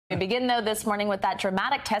We begin, though, this morning with that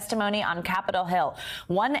dramatic testimony on Capitol Hill.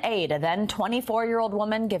 One aide, a then 24-year-old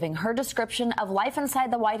woman, giving her description of life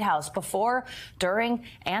inside the White House before, during,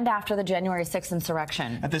 and after the January 6th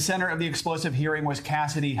insurrection. At the center of the explosive hearing was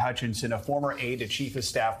Cassidy Hutchinson, a former aide to Chief of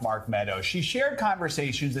Staff Mark Meadows. She shared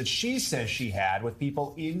conversations that she says she had with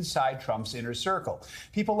people inside Trump's inner circle.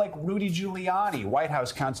 People like Rudy Giuliani, White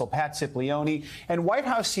House counsel Pat Cipollone, and White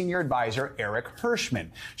House senior advisor Eric Hirschman.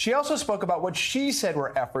 She also spoke about what she said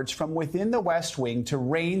were efforts from within the West Wing to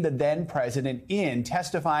rein the then president in,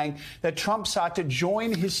 testifying that Trump sought to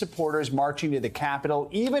join his supporters marching to the Capitol,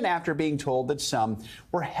 even after being told that some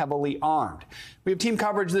were heavily armed. We have team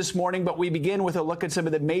coverage this morning, but we begin with a look at some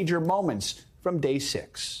of the major moments from day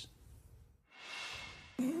 6.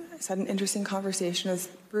 I just had an interesting conversation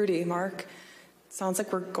with Rudy. Mark, it sounds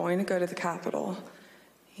like we're going to go to the Capitol.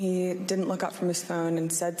 He didn't look up from his phone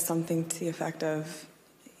and said something to the effect of,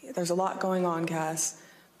 "There's a lot going on, Cass,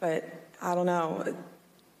 but I don't know,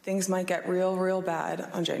 things might get real bad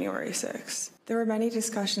on January 6th. There were many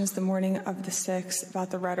discussions the morning of the 6th about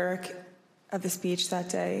the rhetoric of the speech that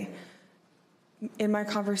day. In my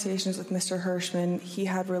conversations with Mr. Hirschman, he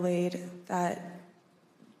had relayed that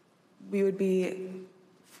we would be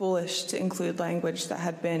foolish to include language that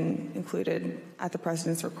had been included at the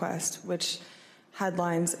president's request, which had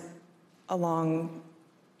lines along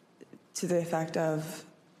to the effect of,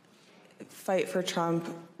 "Fight for Trump,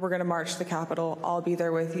 we're going to march to the Capitol, I'll be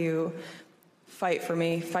there with you, fight for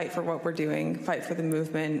me, fight for what we're doing, fight for the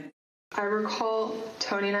movement." I recall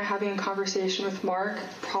Tony and I having a conversation with Mark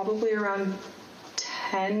probably around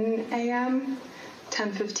 10 a.m.,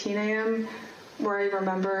 10:15 a.m., where I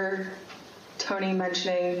remember Tony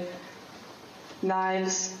mentioning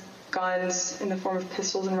knives, guns in the form of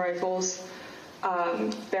pistols and rifles,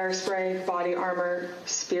 bear spray, body armor,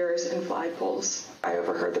 spears, and flagpoles. I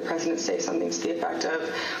overheard the president say something to the effect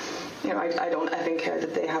of, I don't effing care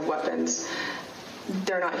that they have weapons.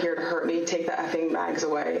 They're not here to hurt me. Take the effing mags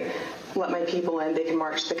away. Let my people in. They can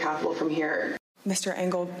march to the Capitol from here. Mr.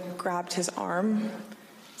 Engel grabbed his arm,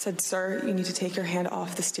 said, "Sir, you need to take your hand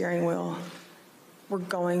off the steering wheel. We're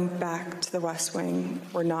going back to the West Wing.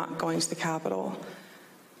 We're not going to the Capitol."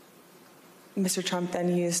 Mr. Trump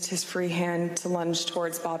then used his free hand to lunge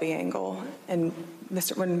towards Bobby Engel. And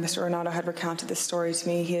when Mr. Renato had recounted this story to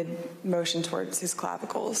me, he had motioned towards his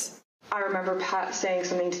clavicles. I remember Pat saying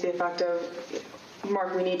something to the effect of,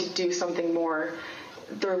 "Mark, we need to do something more.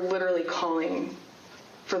 They're literally calling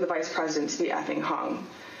for the vice president to be effing hung."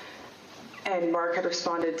 And Mark had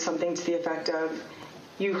responded something to the effect of,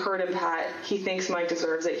 "You heard him, Pat. He thinks Mike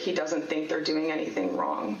deserves it. He doesn't think they're doing anything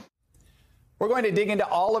wrong." We're going to dig into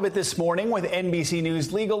all of it this morning with NBC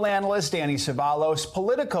News legal analyst Danny Savalos,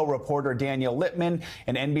 Politico reporter Daniel Lippman,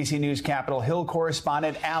 and NBC News Capitol Hill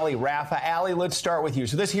correspondent Ali Rafa. Ali, let's start with you.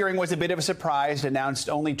 So this hearing was a bit of a surprise, announced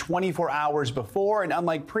only 24 hours before, and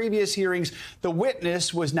unlike previous hearings, the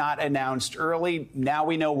witness was not announced early. Now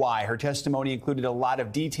we know why. Her testimony included a lot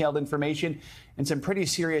of detailed information and some pretty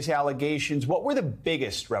serious allegations. What were the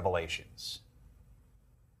biggest revelations?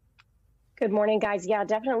 Good morning, guys. Yeah,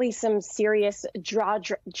 definitely some serious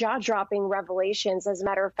jaw-dropping revelations. As a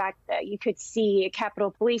matter of fact, you could see Capitol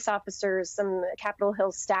police officers, some Capitol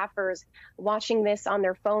Hill staffers watching this on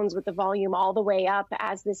their phones with the volume all the way up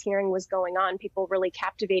as this hearing was going on. People really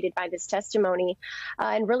captivated by this testimony.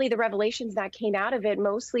 And really the revelations that came out of it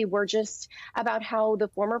mostly were just about how the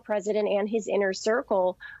former president and his inner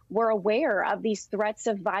circle were aware of these threats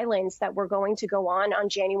of violence that were going to go on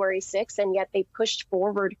January 6th, and yet they pushed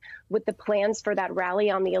forward with the plans for that rally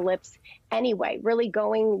on the Ellipse anyway, really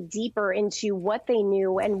going deeper into what they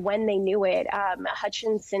knew and when they knew it.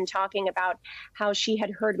 Hutchinson talking about how she had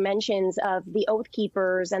heard mentions of the Oath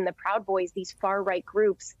Keepers and the Proud Boys, these far-right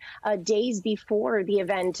groups, days before the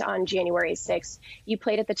event on January 6th. You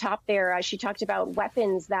played at the top there. She talked about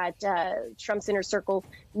weapons that Trump's inner circle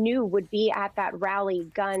knew would be at that rally,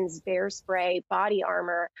 guns, bear spray, body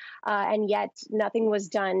armor, and yet nothing was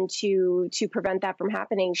done to prevent that from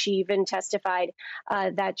happening. She even testified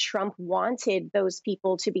that Trump wanted those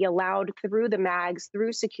people to be allowed through the mags,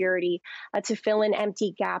 through security, to fill in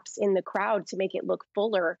empty gaps in the crowd to make it look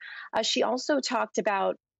fuller. She also talked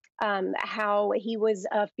about how he was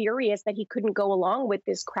furious that he couldn't go along with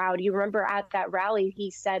this crowd. You remember at that rally,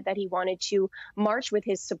 he said that he wanted to march with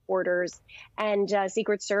his supporters, and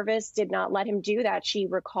Secret Service did not let him do that. She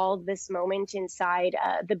recalled this moment inside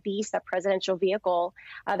the Beast, that presidential vehicle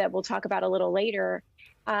that we'll talk about a little later.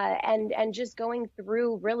 And just going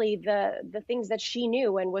through really the things that she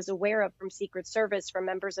knew and was aware of from Secret Service, from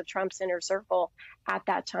members of Trump's inner circle at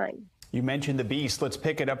that time. You mentioned the beast. Let's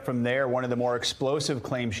pick it up from there. One of the more explosive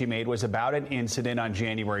claims she made was about an incident on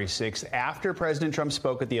January 6th. After President Trump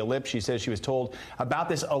spoke at the Ellipse, she says she was told about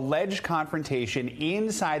this alleged confrontation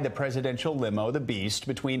inside the presidential limo, the beast,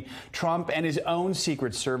 between Trump and his own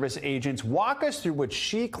Secret Service agents. Walk us through what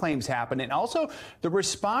she claims happened and also the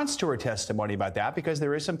response to her testimony about that, because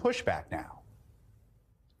there is some pushback now.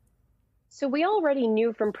 So we already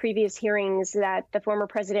knew from previous hearings that the former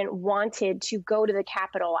president wanted to go to the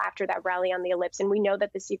Capitol after that rally on the Ellipse. And we know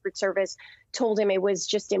that the Secret Service told him it was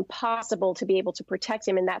just impossible to be able to protect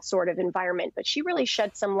him in that sort of environment. But she really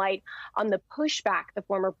shed some light on the pushback the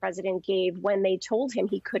former president gave when they told him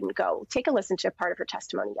he couldn't go. Take a listen to part of her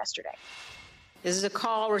testimony yesterday. This is a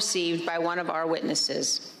call received by one of our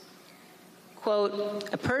witnesses. Quote,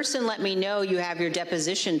 "A person let me know you have your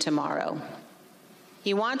deposition tomorrow.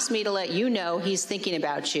 He wants me to let you know he's thinking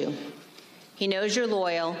about you. He knows you're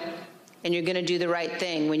loyal and you're going to do the right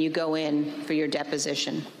thing when you go in for your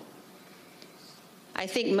deposition." I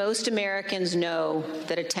think most Americans know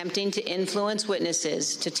that attempting to influence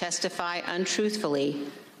witnesses to testify untruthfully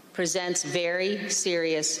presents very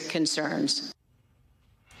serious concerns.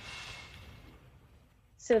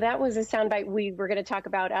 So that was a soundbite. We were going to talk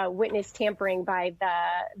about witness tampering by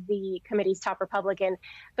the committee's top Republican.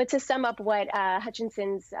 But to sum up what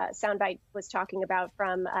Hutchinson's soundbite was talking about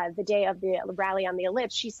from the day of the rally on the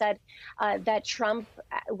Ellipse, she said that Trump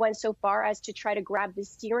went so far as to try to grab the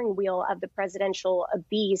steering wheel of the presidential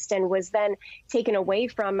beast and was then taken away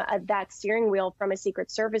from that steering wheel from a Secret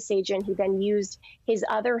Service agent. He then used his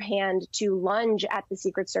other hand to lunge at the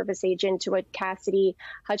Secret Service agent, to what Cassidy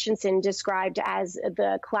Hutchinson described as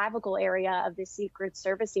the clavicle area of the Secret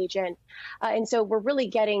Service agent. And so we're really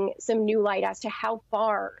getting some new light as to how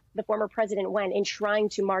far the former president went in trying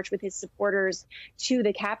to march with his supporters to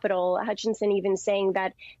the Capitol. Hutchinson even saying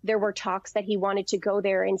that there were talks that he wanted to go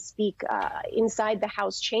there and speak inside the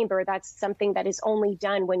House chamber. That's something that is only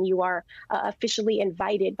done when you are officially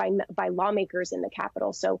invited by lawmakers in the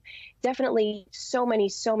Capitol. So definitely so many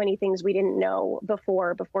things we didn't know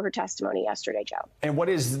before her testimony yesterday, Joe. And what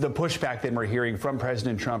is the pushback that we're hearing from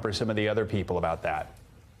President Trump or some of the other people about that?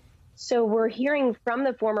 So we're hearing from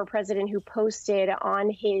the former president, who posted on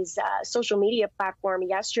his social media platform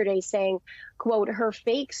yesterday saying, quote, "Her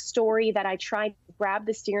fake story that I tried to grab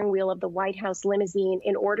the steering wheel of the White House limousine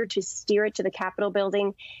in order to steer it to the Capitol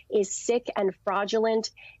building is sick and fraudulent,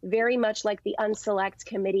 very much like the Unselect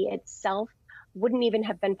Committee itself. Wouldn't even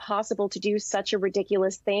have been possible to do such a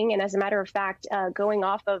ridiculous thing." And as a matter of fact, going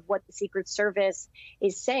off of what the Secret Service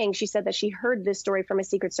is saying, she said that she heard this story from a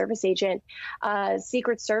Secret Service agent.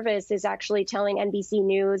 Secret Service is actually telling NBC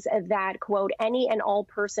News that, quote, "Any and all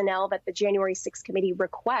personnel that the January 6th committee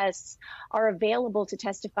requests are available to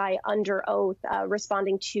testify under oath,"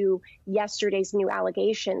 responding to yesterday's new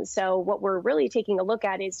allegations. So what we're really taking a look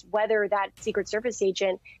at is whether that Secret Service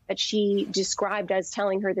agent that she described as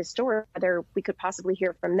telling her this story, whether we could possibly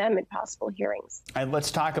hear from them in possible hearings. And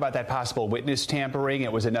let's talk about that possible witness tampering.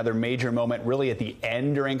 It was another major moment really at the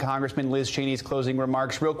end during Congressman Liz Cheney's closing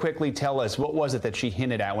remarks. Real quickly, tell us, what was it that she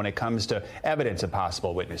hinted at when it comes to evidence of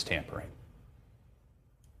possible witness tampering?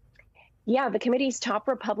 Yeah, the committee's top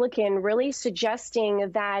Republican really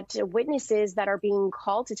suggesting that witnesses that are being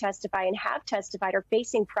called to testify and have testified are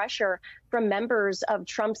facing pressure from members of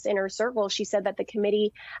Trump's inner circle. She said that the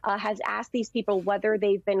committee has asked these people whether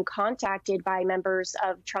they've been contacted by members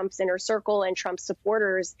of Trump's inner circle and Trump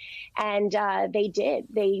supporters. And they did.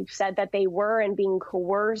 They said that they were and being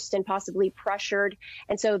coerced and possibly pressured.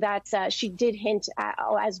 And so that's she did hint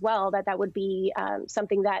as well that would be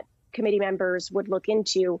something that committee members would look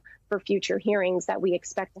into for future hearings that we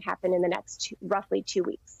expect to happen in the next roughly 2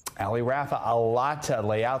 weeks. Ali Rafa, a lot to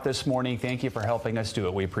lay out this morning. Thank you for helping us do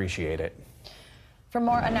it. We appreciate it. For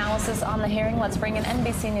more analysis on the hearing, let's bring in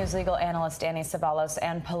NBC News legal analyst Danny Ceballos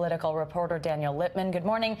and political reporter Daniel Littman. Good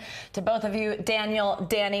morning to both of you. Daniel,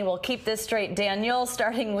 Danny, we'll keep this straight. Daniel,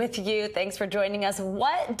 starting with you, thanks for joining us.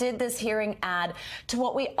 What did this hearing add to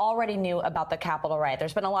what we already knew about the Capitol riot?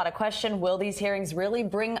 There's been a lot of question. Will these hearings really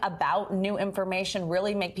bring about new information,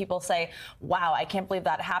 really make people say, wow, I can't believe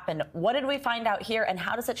that happened? What did we find out here, and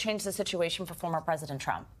how does it change the situation for former President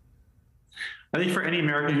Trump? I think for any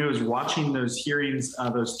American who is watching those hearings,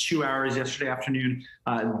 those 2 hours yesterday afternoon,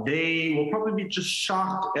 they will probably be just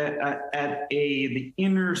shocked at the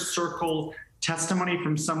inner circle testimony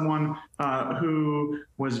from someone who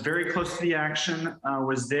was very close to the action,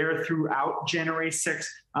 was there throughout January 6th,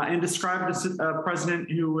 and described as a president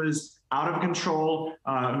who was out of control,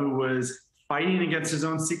 who was fighting against his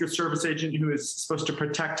own Secret Service agent who is supposed to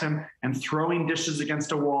protect him, and throwing dishes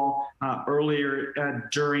against a wall earlier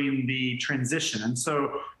during the transition. And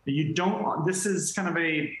so this is kind of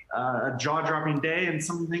a jaw-dropping day and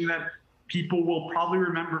something that people will probably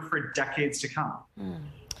remember for decades to come.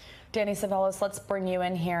 Danny Cevallos, let's bring you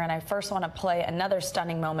in here. And I first want to play another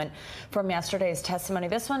stunning moment from yesterday's testimony.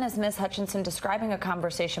 This one is Ms. Hutchinson describing a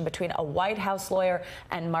conversation between a White House lawyer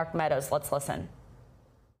and Mark Meadows. Let's listen.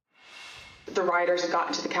 The rioters have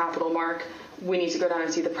gotten to the Capitol, Mark. We need to go down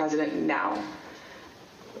and see the president now.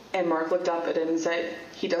 And Mark looked up at him and said,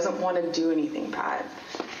 he doesn't want to do anything, Pat.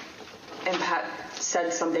 And Pat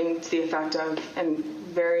said something to the effect of, and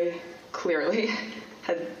very clearly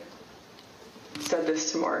had said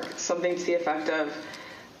this to Mark, something to the effect of,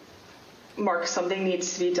 Mark, something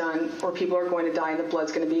needs to be done or people are going to die and the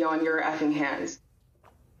blood's going to be on your effing hands.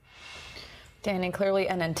 Danny, clearly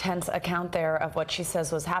an intense account there of what she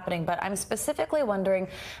says was happening, but I'm specifically wondering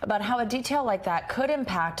about how a detail like that could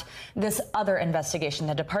impact this other investigation,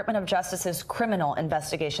 the Department of Justice's criminal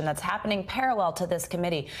investigation that's happening parallel to this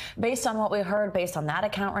committee. Based on what we heard, based on that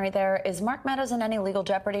account right there, is Mark Meadows in any legal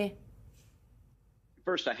jeopardy?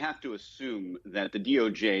 First, I have to assume that the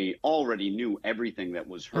DOJ already knew everything that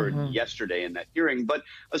was heard yesterday in that hearing. But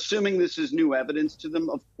assuming this is new evidence to them,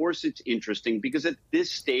 of course it's interesting because at this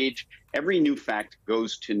stage, every new fact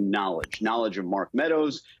goes to knowledge of Mark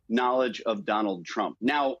Meadows, knowledge of Donald Trump.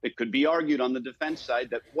 Now, it could be argued on the defense side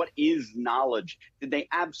that what is knowledge? Did they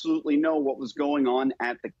absolutely know what was going on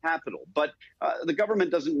at the Capitol? But the government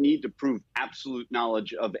doesn't need to prove absolute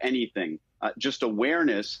knowledge of anything. Just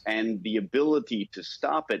awareness and the ability to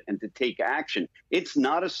stop it and to take action. It's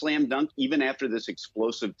not a slam dunk, even after this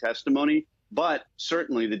explosive testimony, but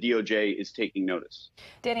certainly the DOJ is taking notice.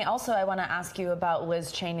 Danny, also, I want to ask you about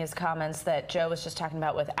Liz Cheney's comments that Joe was just talking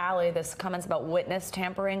about with Allie, this comments about witness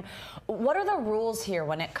tampering. What are the rules here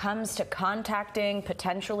when it comes to contacting,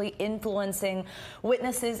 potentially influencing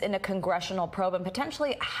witnesses in a congressional probe? And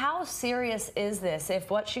potentially, how serious is this if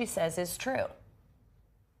what she says is true?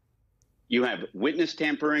 You have witness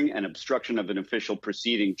tampering and obstruction of an official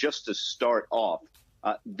proceeding just to start off.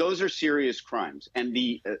 Those are serious crimes. And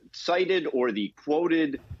the cited or the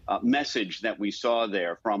quoted message that we saw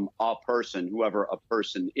there from a person, whoever a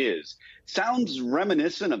person is, sounds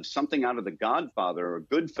reminiscent of something out of The Godfather or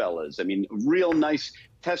Goodfellas. I mean, real nice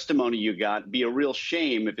testimony you got. Be a real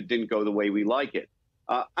shame if it didn't go the way we like it.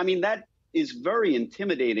 I mean, that is very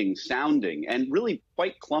intimidating sounding and really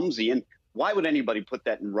quite clumsy. And why would anybody put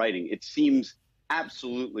that in writing? It seems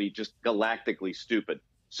absolutely just galactically stupid.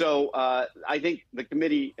 So I think the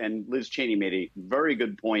committee and Liz Cheney made a very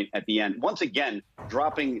good point at the end. Once again,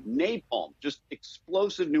 dropping napalm, just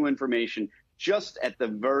explosive new information just at the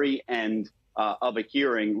very end of a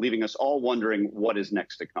hearing, leaving us all wondering what is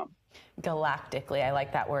next to come. Galactically. I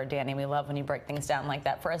like that word, Danny. We love when you break things down like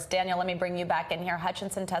that for us. Daniel, let me bring you back in here.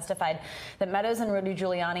 Hutchinson testified that Meadows and Rudy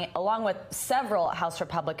Giuliani, along with several House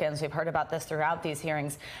Republicans, we've heard about this throughout these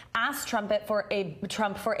hearings, asked Trump for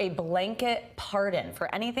a blanket pardon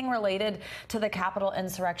for anything related to the Capitol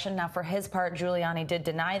insurrection. Now, for his part, Giuliani did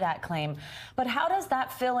deny that claim. But how does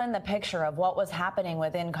that fill in the picture of what was happening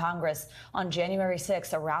within Congress on January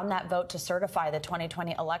 6th around that vote to certify the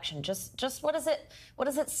 2020 election? Just what does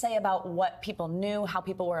it say about what people knew, how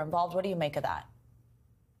people were involved? What do you make of that?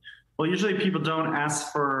 Well, usually people don't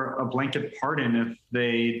ask for a blanket pardon if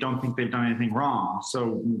they don't think they've done anything wrong.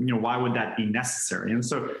 So, why would that be necessary? And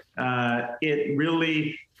so it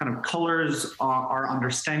really kind of colors our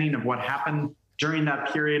understanding of what happened during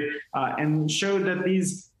that period and showed that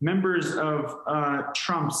these members of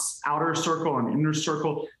Trump's outer circle and inner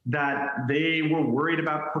circle, that they were worried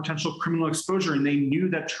about potential criminal exposure, and they knew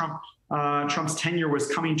that Trump's tenure was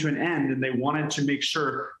coming to an end, and they wanted to make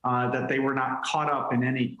sure that they were not caught up in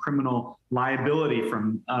any criminal liability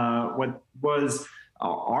from what was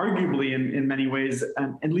arguably in many ways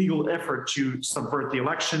an illegal effort to subvert the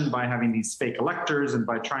election by having these fake electors and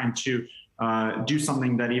by trying to do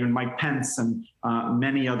something that even Mike Pence and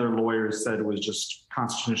many other lawyers said was just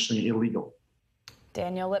constitutionally illegal.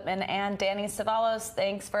 Daniel Lippman and Danny Cevallos,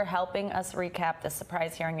 thanks for helping us recap the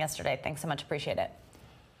surprise hearing yesterday. Thanks so much. Appreciate it.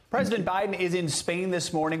 President Biden is in Spain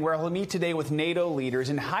this morning, where he'll meet today with NATO leaders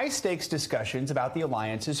in high-stakes discussions about the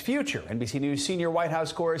alliance's future. NBC News senior White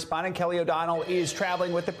House correspondent Kelly O'Donnell is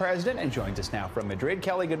traveling with the president and joins us now from Madrid.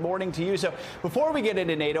 Kelly, good morning to you. So before we get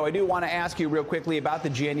into NATO, I do want to ask you real quickly about the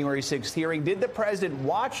January 6th hearing. Did the president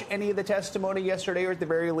watch any of the testimony yesterday, or at the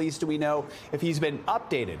very least, do we know if he's been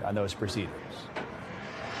updated on those proceedings?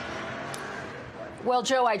 Well,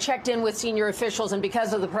 Joe, I checked in with senior officials, and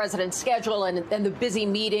because of the president's schedule and the busy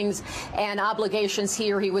meetings and obligations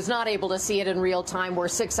here, he was not able to see it in real time. We're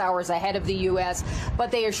 6 hours ahead of the U.S.,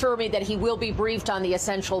 but they assure me that he will be briefed on the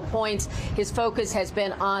essential points. His focus has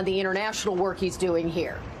been on the international work he's doing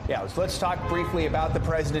here. Yeah, let's talk briefly about the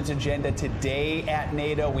president's agenda today at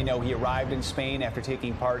NATO. We know he arrived in Spain after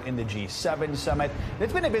taking part in the G7 summit.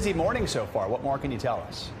 It's been a busy morning so far. What more can you tell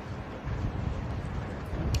us?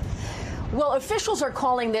 Well, officials are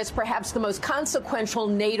calling this perhaps the most consequential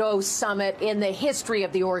NATO summit in the history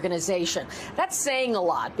of the organization. That's saying a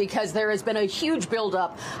lot because there has been a huge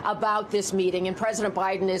buildup about this meeting, and President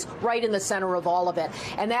Biden is right in the center of all of it.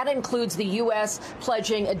 And that includes the U.S.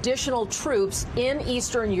 pledging additional troops in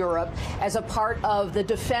Eastern Europe as a part of the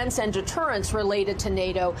defense and deterrence related to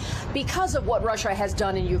NATO because of what Russia has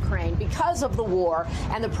done in Ukraine, because of the war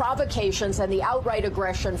and the provocations and the outright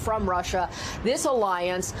aggression from Russia. This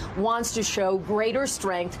alliance wants to show greater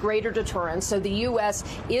strength, greater deterrence. So the U.S.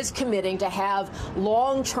 is committing to have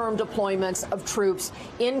long-term deployments of troops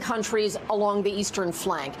in countries along the eastern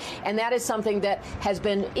flank. And that is something that has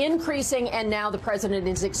been increasing, and now the president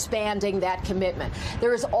is expanding that commitment.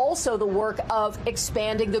 There is also the work of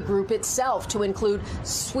expanding the group itself to include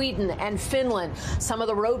Sweden and Finland. Some of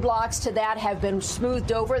the roadblocks to that have been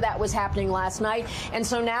smoothed over. That was happening last night. And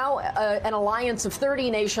so now an alliance of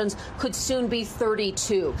 30 nations could soon be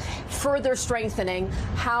 32. Further strengthening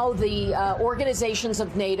how the organizations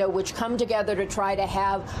of NATO, which come together to try to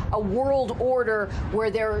have a world order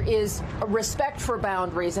where there is a respect for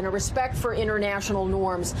boundaries and a respect for international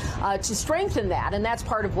norms, to strengthen that. And that's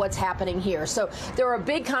part of what's happening here. So there are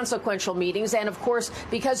big consequential meetings. And of course,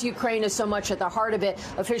 because Ukraine is so much at the heart of it,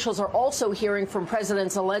 officials are also hearing from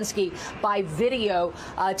President Zelensky by video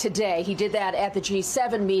today. He did that at the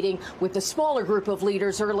G7 meeting with the smaller group of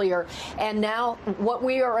leaders earlier. And now what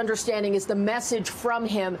we are understanding is the message from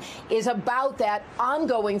him is about that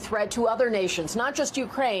ongoing threat to other nations, not just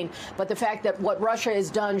Ukraine, but the fact that what Russia has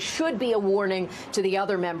done should be a warning to the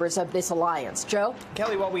other members of this alliance. Joe?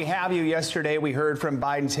 Kelly, while we have you, yesterday we heard from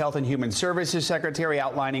Biden's Health and Human Services Secretary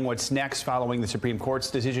outlining what's next following the Supreme Court's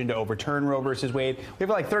decision to overturn Roe versus Wade. We have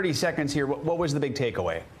like 30 seconds here. What was the big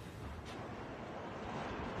takeaway?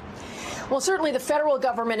 Well, certainly the federal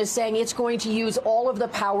government is saying it's going to use all of the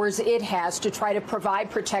powers it has to try to provide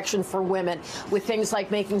protection for women with things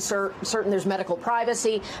like making certain there's medical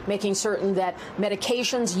privacy, making certain that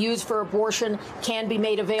medications used for abortion can be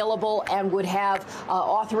made available and would have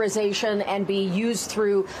authorization and be used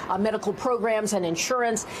through medical programs and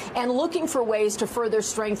insurance, and looking for ways to further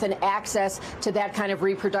strengthen access to that kind of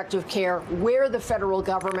reproductive care where the federal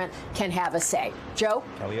government can have a say. Joe?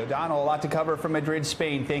 Kelly O'Donnell, a lot to cover from Madrid,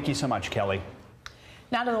 Spain. Thank you so much, Kelly.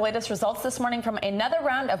 Now to the latest results this morning from another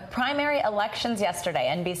round of primary elections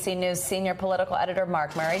yesterday. NBC News senior political editor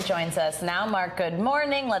Mark Murray joins us now. Mark, good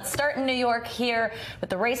morning. Let's start in New York here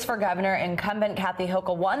with the race for governor. Incumbent Kathy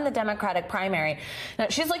Hochul won the Democratic primary. Now,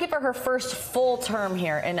 she's looking for her first full term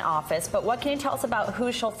here in office, but what can you tell us about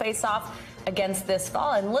who she'll face off against this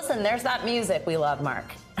fall? And listen, there's that music we love, Mark.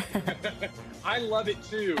 I love it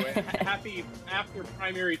too. Happy after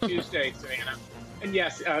primary Tuesday, Savannah. And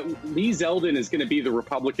yes, Lee Zeldin is going to be the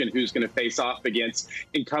Republican who's going to face off against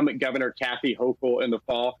incumbent Governor Kathy Hochul in the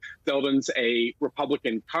fall. Zeldin's a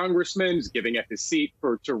Republican congressman, is giving up his seat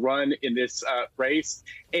to run in this race.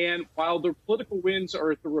 And while the political winds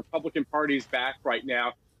are at the Republican Party's back right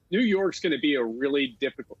now, New York's going to be a really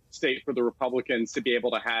difficult state for the Republicans to be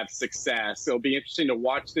able to have success. So it'll be interesting to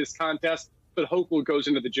watch this contest. But Hochul goes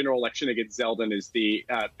into the general election against Zeldin as the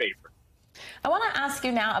favorite. I want to ask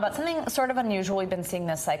you now about something sort of unusual we've been seeing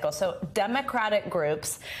this cycle. So Democratic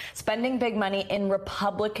groups spending big money in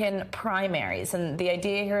Republican primaries. And the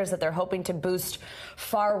idea here is that they're hoping to boost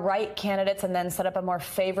far-right candidates and then set up a more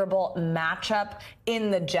favorable matchup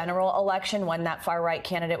in the general election when that far-right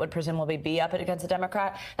candidate would presumably be up against a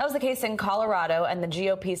Democrat. That was the case in Colorado and the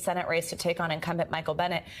GOP Senate race to take on incumbent Michael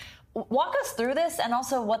Bennet. Walk us through this and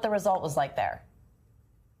also what the result was like there.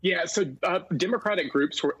 Yeah, so Democratic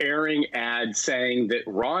groups were airing ads saying that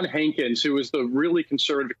Ron Hankins, who is the really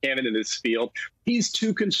conservative candidate in this field, he's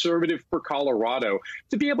too conservative for Colorado,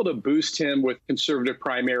 to be able to boost him with conservative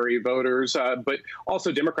primary voters. But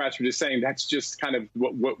also Democrats were just saying that's just kind of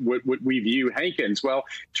what we view Hankins. Well,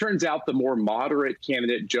 it turns out the more moderate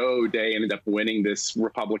candidate, Joe O'Dea, ended up winning this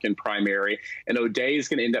Republican primary. And O'Dea is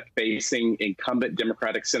going to end up facing incumbent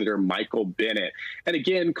Democratic Senator Michael Bennet. And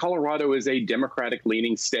again, Colorado is a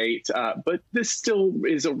Democratic-leaning state, but this still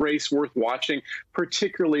is a race worth watching,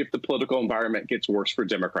 particularly if the political environment gets worse for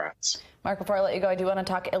Democrats. Mark, before I let you go, I do want to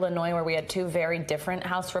talk Illinois, where we had two very different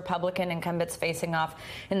House Republican incumbents facing off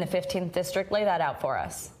in the 15th district. Lay that out for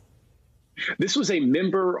us. This was a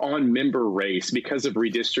member-on-member race because of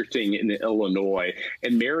redistricting in Illinois.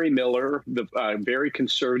 And Mary Miller, the very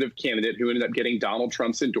conservative candidate who ended up getting Donald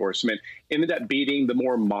Trump's endorsement, ended up beating the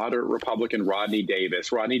more moderate Republican Rodney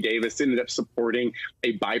Davis. Rodney Davis ended up supporting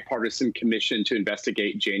a bipartisan commission to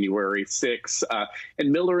investigate January 6th.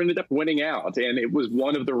 And Miller ended up winning out. And it was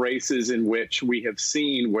one of the races in which we have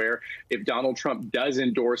seen where if Donald Trump does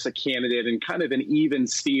endorse a candidate in kind of an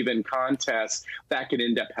even-Steven contest, that could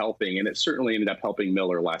end up helping. And it certainly ended up helping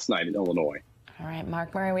Miller last night in Illinois. All right,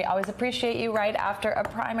 Mark Murray, we always appreciate you right after a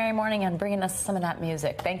primary morning and bringing us some of that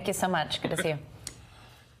music. Thank you so much. Good to see you.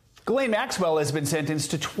 Ghislaine Maxwell has been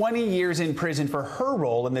sentenced to 20 years in prison for her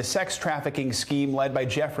role in the sex trafficking scheme led by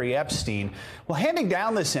Jeffrey Epstein. Well, handing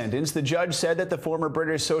down the sentence, the judge said that the former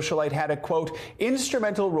British socialite had a, quote,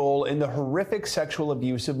 instrumental role in the horrific sexual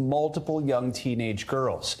abuse of multiple young teenage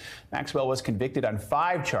girls. Maxwell was convicted on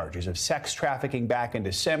 5 charges of sex trafficking back in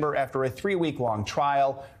December after a 3-week-long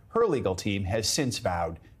trial. Her legal team has since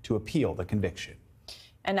vowed to appeal the conviction.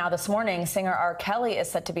 And now this morning, singer R. Kelly is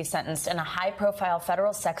set to be sentenced in a high-profile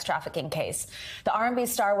federal sex trafficking case. The R&B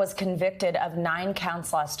star was convicted of 9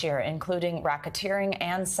 counts last year, including racketeering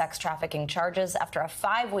and sex trafficking charges after a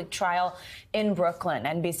 5-week trial in Brooklyn.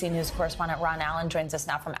 NBC News correspondent Ron Allen joins us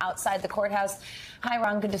now from outside the courthouse. Hi,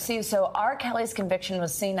 Ron. Good to see you. So R. Kelly's conviction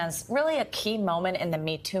was seen as really a key moment in the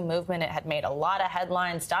Me Too movement. It had made a lot of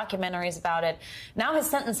headlines, documentaries about it. Now his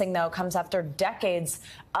sentencing, though, comes after decades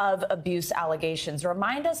of abuse allegations.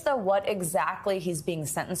 Remind us, though, what exactly he's being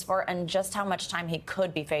sentenced for and just how much time he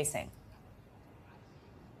could be facing.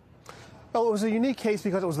 Well, it was a unique case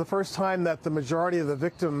because it was the first time that the majority of the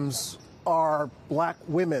victims are black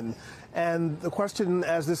women. And the question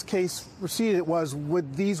as this case proceeded was,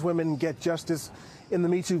 would these women get justice in the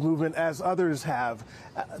Me Too movement as others have?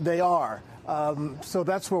 They are. So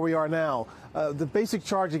that's where we are now. The basic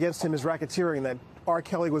charge against him is racketeering, that R.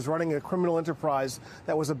 Kelly was running a criminal enterprise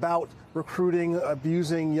that was about recruiting,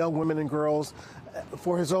 abusing young women and girls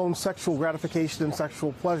for his own sexual gratification and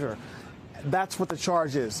sexual pleasure. That's what the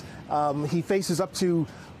charge is. He faces up to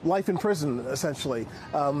life in prison, essentially.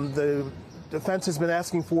 The defense has been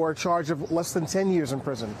asking for a charge of less than 10 years in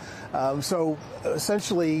prison. So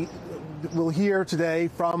essentially, we'll hear today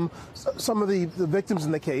from some of the victims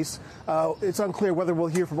in the case. It's unclear whether we'll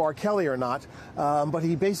hear from R. Kelly or not, but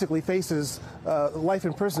he basically faces life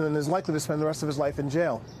in prison and is likely to spend the rest of his life in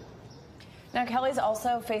jail. Now, Kelly's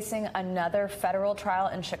also facing another federal trial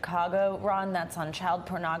in Chicago, Ron, that's on child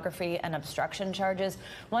pornography and obstruction charges.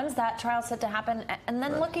 When's that trial set to happen? And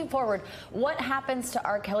then looking forward, what happens to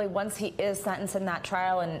R. Kelly once he is sentenced in that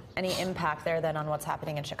trial, and any impact there then on what's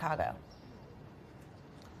happening in Chicago?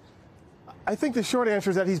 I think the short answer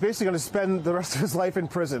is that he's basically going to spend the rest of his life in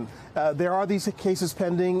prison. There are these cases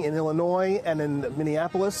pending in Illinois and in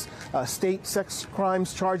Minneapolis, state sex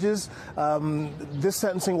crimes charges. This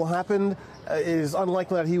sentencing will happen. It is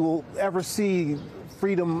unlikely that he will ever see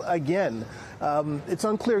freedom again. It's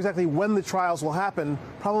unclear exactly when the trials will happen,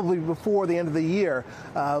 probably before the end of the year.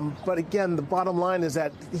 But again, the bottom line is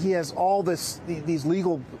that he has all these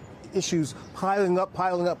legal issues piling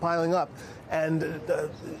up. And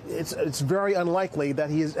it's very unlikely that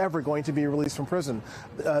he is ever going to be released from prison.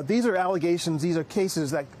 These are allegations, these are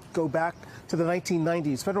cases that go back to the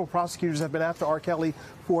 1990s. Federal prosecutors have been after R. Kelly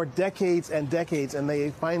for decades and decades, and they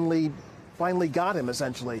finally got him,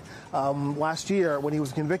 essentially, last year when he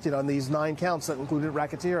was convicted on these 9 counts that included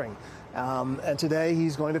racketeering. And today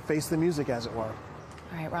he's going to face the music, as it were.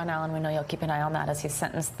 All right, Ron Allen, we know you'll keep an eye on that as he's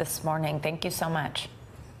sentenced this morning. Thank you so much.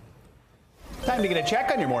 Time to get a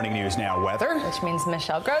check on your morning news now. Weather. Which means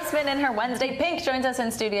Michelle Grossman in her Wednesday pink joins us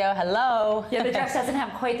in studio. Hello. Yeah, the dress doesn't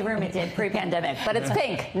have quite the room it did pre-pandemic, but it's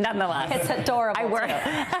pink nonetheless. It's adorable. I work.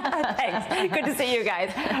 Thanks. Good to see you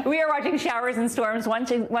guys. We are watching showers and storms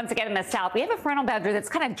once again in the south. We have a frontal boundary that's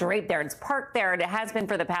kind of draped there. It's parked there, and it has been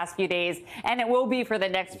for the past few days, and it will be for the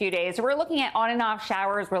next few days. So we're looking at on and off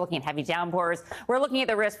showers. We're looking at heavy downpours. We're looking at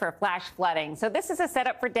the risk for flash flooding. So this is a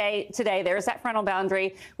setup for today. There's that frontal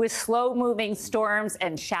boundary with slow-moving storms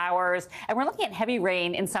and showers, and we're looking at heavy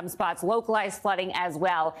rain in some spots, localized flooding as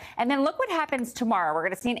well. And then look what happens tomorrow. We're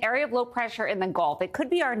going to see an area of low pressure in the Gulf. It could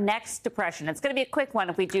be our next depression. It's going to be a quick one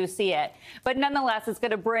if we do see it, but nonetheless, it's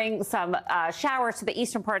going to bring some showers to the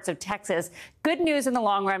eastern parts of Texas Good news in the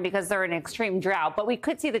long run because they're in extreme drought, but we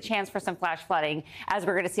could see the chance for some flash flooding as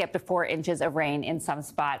we're going to see up to 4 inches of rain in some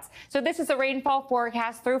spots. So this is the rainfall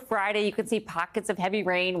forecast through Friday. You can see pockets of heavy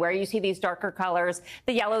rain where you see these darker colors.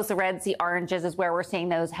 The yellows, the reds, the oranges is where we're seeing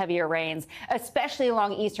those heavier rains, especially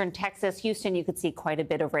along eastern Texas. Houston, you could see quite a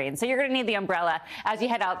bit of rain. So you're going to need the umbrella as you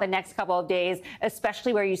head out the next couple of days,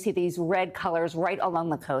 especially where you see these red colors right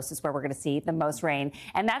along the coast is where we're going to see the most rain.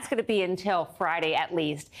 And that's going to be until Friday at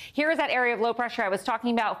least. Here is that area of low pressure I was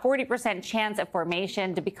talking about, 40% chance of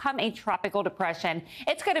formation to become a tropical depression.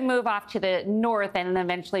 It's going to move off to the north and then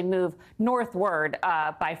eventually move northward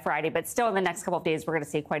by Friday. But still in the next couple of days, we're going to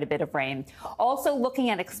see quite a bit of rain. Also looking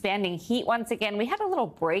at expanding heat once again. We had a little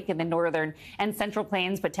break in the northern and central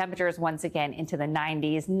plains, but temperatures once again into the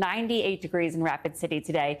 90s. 98 degrees in Rapid City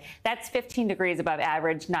today. That's 15 degrees above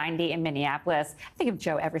average, 90 in Minneapolis. I think of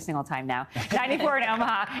Joe every single time now. 94 in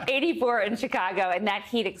Omaha, 84 in Chicago, and that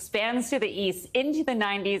heat expands to the east into the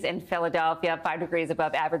 90s in Philadelphia, 5 degrees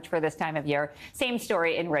above average for this time of year. Same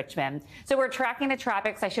story in Richmond. So we're tracking the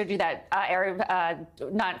tropics. I showed you that area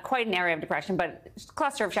of, not quite an area of depression, but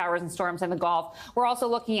cluster of showers and storms in the Gulf. We're also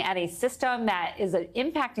looking at a system that is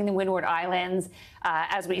impacting the Windward Islands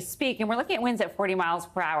as we speak, and we're looking at winds at 40 miles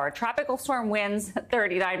per hour. Tropical storm winds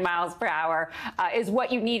 39 miles per hour is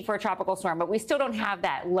what you need for a tropical storm, but we still don't have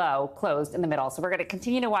that low closed in the middle. So we're going to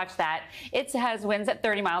continue to watch that. It has winds at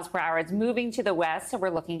 30 miles per hour. It's moving to the west, so we're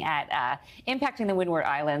looking at impacting the Windward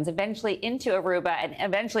Islands, eventually into Aruba, and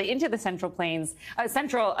eventually into the Central Plains,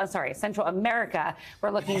 Central America.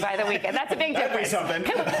 We're looking by the weekend. That's a big difference. That'd be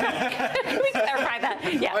something. Can we clarify that?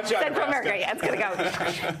 Yeah, Central America. Yeah, it's going to go.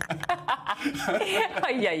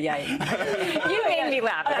 You made me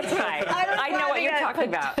laugh. That's fine. I know what you're talking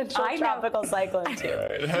about. I know. Tropical cyclone too.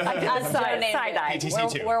 Side-eye.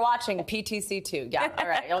 PTC2. We're watching PTC2. Yeah. All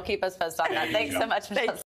right. You'll keep us posted on that. Thanks so much.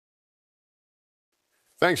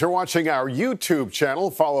 Thanks for watching our YouTube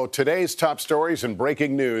channel. Follow today's top stories and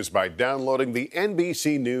breaking news by downloading the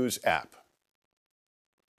NBC News app.